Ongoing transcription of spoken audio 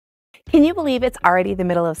Can you believe it's already the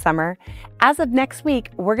middle of summer? As of next week,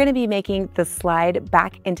 we're going to be making the slide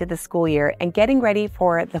back into the school year and getting ready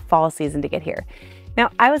for the fall season to get here. Now,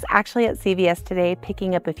 I was actually at CVS today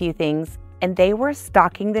picking up a few things, and they were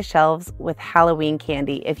stocking the shelves with Halloween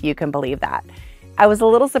candy, if you can believe that. I was a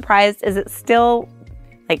little surprised as it's still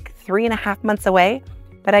like 3.5 months away,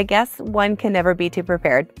 but I guess one can never be too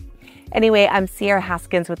prepared. Anyway, I'm Sierra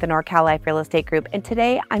Haskins with the NorCal Life Real Estate Group, and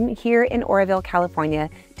today I'm here in Oroville, California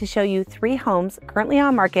to show you 3 homes currently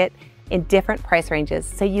on market in different price ranges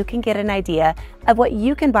so you can get an idea of what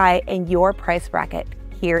you can buy in your price bracket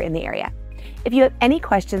here in the area. If you have any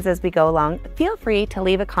questions as we go along, feel free to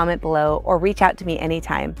leave a comment below or reach out to me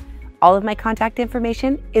anytime. All of my contact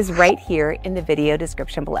information is right here in the video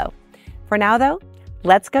description below. For now though,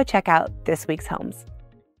 let's go check out this week's homes.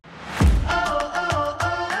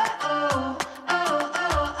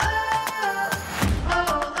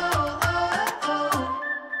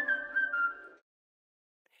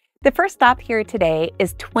 The first stop here today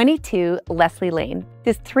is 22 Leslie Lane.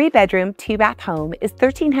 This 3-bedroom, 2-bath home is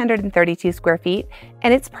 1,332 square feet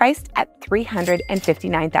and it's priced at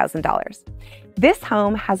 $359,000. This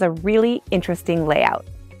home has a really interesting layout.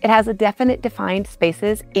 It has a definite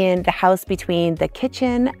spaces in the house between the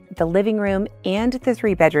kitchen, the living room, and the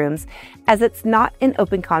 3 bedrooms, as it's not an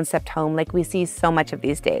open concept home like we see so much of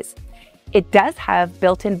these days. It does have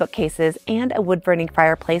built-in bookcases and a wood-burning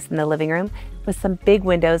fireplace in the living room with some big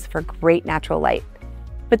windows for great natural light.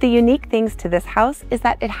 But the unique things to this house is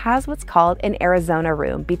that it has what's called an Arizona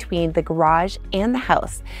room between the garage and the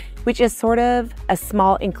house, which is sort of a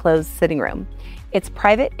small enclosed sitting room. It's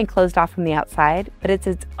private and closed off from the outside, but it's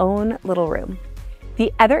its own little room.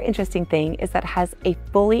 The other interesting thing is that it has a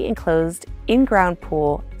fully enclosed in-ground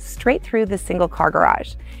pool straight through the single-car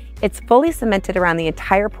garage. It's fully cemented around the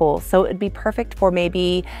entire pool, so it would be perfect for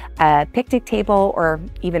maybe a picnic table or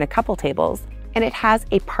even a couple tables. And it has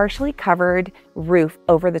a partially covered roof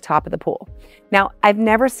over the top of the pool. Now, I've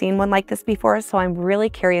never seen one like this before, so I'm really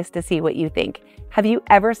curious to see what you think. Have you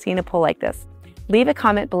ever seen a pool like this? Leave a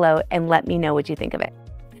comment below and let me know what you think of it.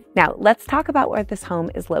 Now, let's talk about where this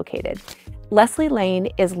home is located. Leslie Lane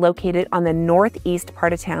is located on the northeast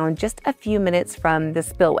part of town, just a few minutes from the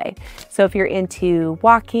Spillway. So if you're into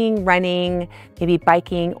walking, running, maybe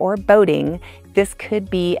biking or boating, this could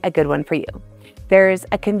be a good one for you. There's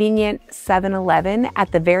a convenient 7-Eleven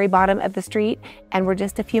at the very bottom of the street, and we're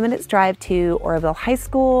just a few minutes drive to Oroville High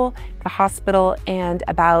School, the hospital, and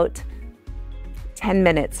about 10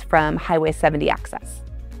 minutes from Highway 70 access.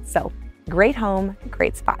 So great home,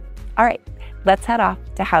 great spot. All right, let's head off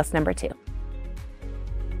to house number 2.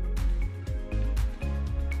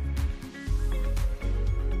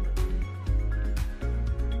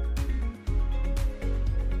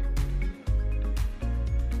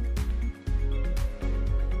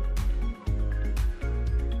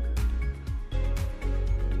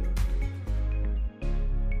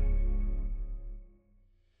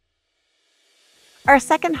 Our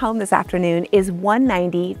second home this afternoon is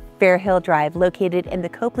 190 Fairhill Drive, located in the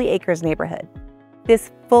Copley Acres neighborhood.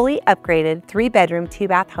 This fully upgraded 3-bedroom,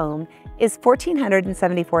 2-bath home is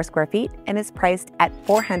 1,474 square feet and is priced at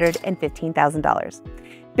 $415,000.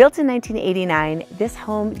 Built in 1989, this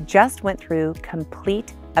home just went through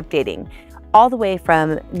complete updating, all the way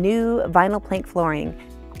from new vinyl plank flooring,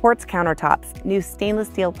 quartz countertops, new stainless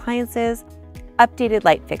steel appliances, updated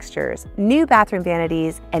light fixtures, new bathroom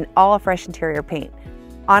vanities, and all fresh interior paint.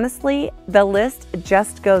 Honestly, the list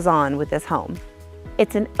just goes on with this home.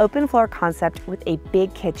 It's an open floor concept with a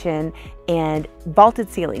big kitchen and vaulted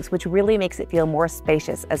ceilings, which really makes it feel more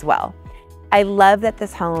spacious as well. I love that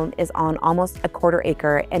this home is on almost a 1/4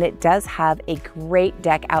 acre, and it does have a great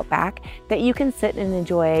deck out back that you can sit and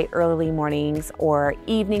enjoy early mornings or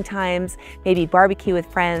evening times, maybe barbecue with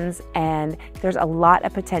friends, and there's a lot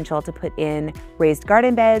of potential to put in raised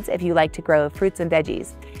garden beds if you like to grow fruits and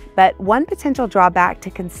veggies. But one potential drawback to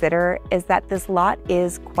consider is that this lot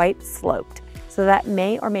is quite sloped, so that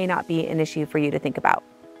may or may not be an issue for you to think about.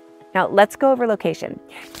 Now let's go over location.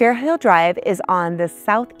 Fairhill Drive is on the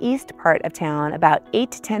southeast part of town, about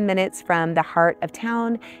 8 to 10 minutes from the heart of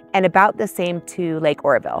town and about the same to Lake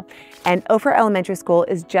Oroville. And Ophir Elementary School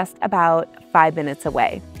is just about 5 minutes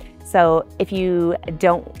away. So if you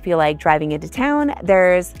don't feel like driving into town,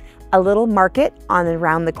 there's a little market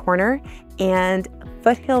around the corner, and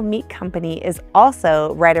Foothill Meat Company is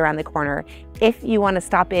also right around the corner if you want to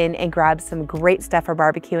stop in and grab some great stuff for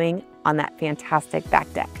barbecuing on that fantastic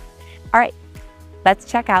back deck. All right, let's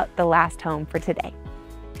check out the last home for today.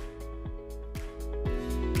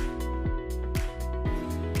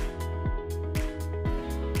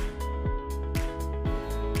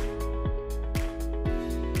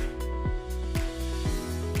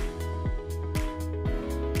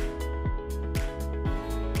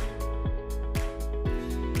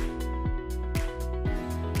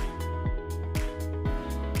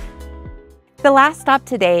 The last stop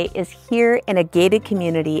today is here in a gated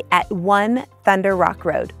community at 1 Thunder Rock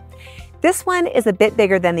Road. This one is a bit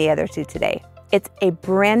bigger than the other two today. It's a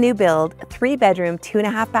brand new build, 3-bedroom,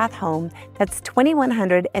 2.5 bath home that's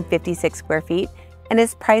 2,156 square feet and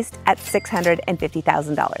is priced at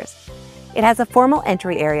 $650,000. It has a formal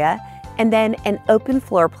entry area and then an open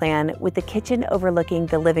floor plan with the kitchen overlooking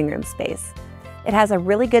the living room space. It has a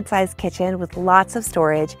really good sized kitchen with lots of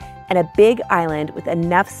storage and a big island with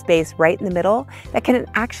enough space right in the middle that can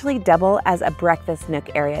actually double as a breakfast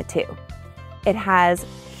nook area too. It has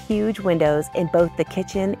huge windows in both the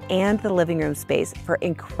kitchen and the living room space for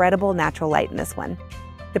incredible natural light in this one.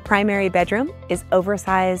 The primary bedroom is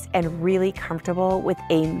oversized and really comfortable with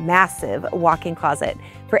a massive walk-in closet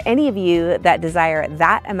for any of you that desire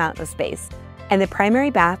that amount of space. And the primary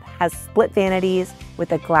bath has split vanities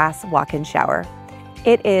with a glass walk-in shower.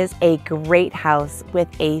 It is a great house with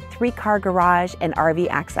a 3-car garage and RV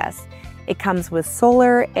access. It comes with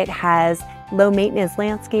solar, it has low maintenance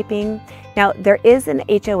landscaping. Now there is an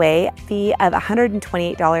HOA fee of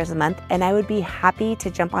 $128 a month, and I would be happy to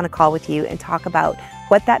jump on a call with you and talk about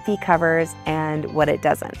what that fee covers and what it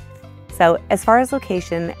doesn't. So as far as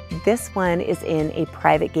location, this one is in a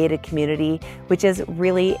private gated community, which is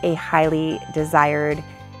really a highly desired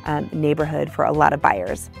neighborhood for a lot of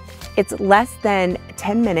buyers. It's less than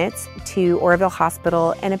 10 minutes to Oroville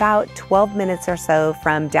Hospital and about 12 minutes or so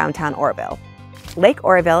from downtown Oroville. Lake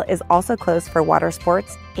Oroville is also closed for water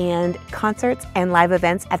sports, and concerts and live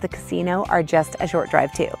events at the casino are just a short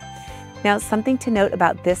drive too. Now, something to note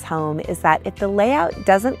about this home is that if the layout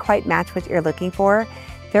doesn't quite match what you're looking for,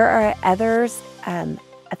 there are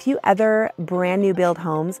a few other brand new build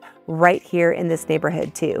homes right here in this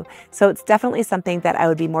neighborhood too. So it's definitely something that I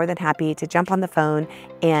would be more than happy to jump on the phone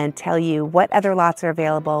and tell you what other lots are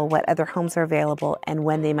available, what other homes are available, and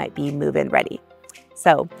when they might be move-in ready.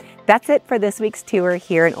 So that's it for this week's tour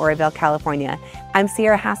here in Oroville, California. I'm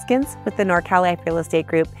Sierra Haskins with the NorCal Life Real Estate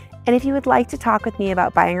Group. And if you would like to talk with me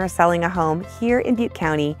about buying or selling a home here in Butte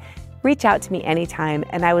County, reach out to me anytime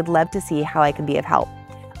and I would love to see how I can be of help.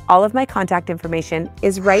 All of my contact information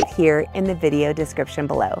is right here in the video description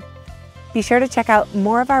below. Be sure to check out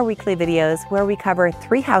more of our weekly videos where we cover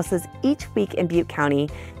 3 houses each week in Butte County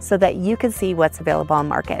so that you can see what's available on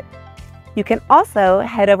market. You can also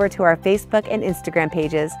head over to our Facebook and Instagram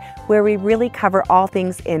pages where we really cover all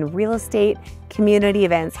things in real estate, community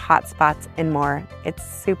events, hotspots, and more. It's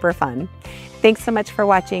super fun. Thanks so much for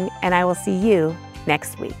watching, and I will see you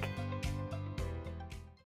next week.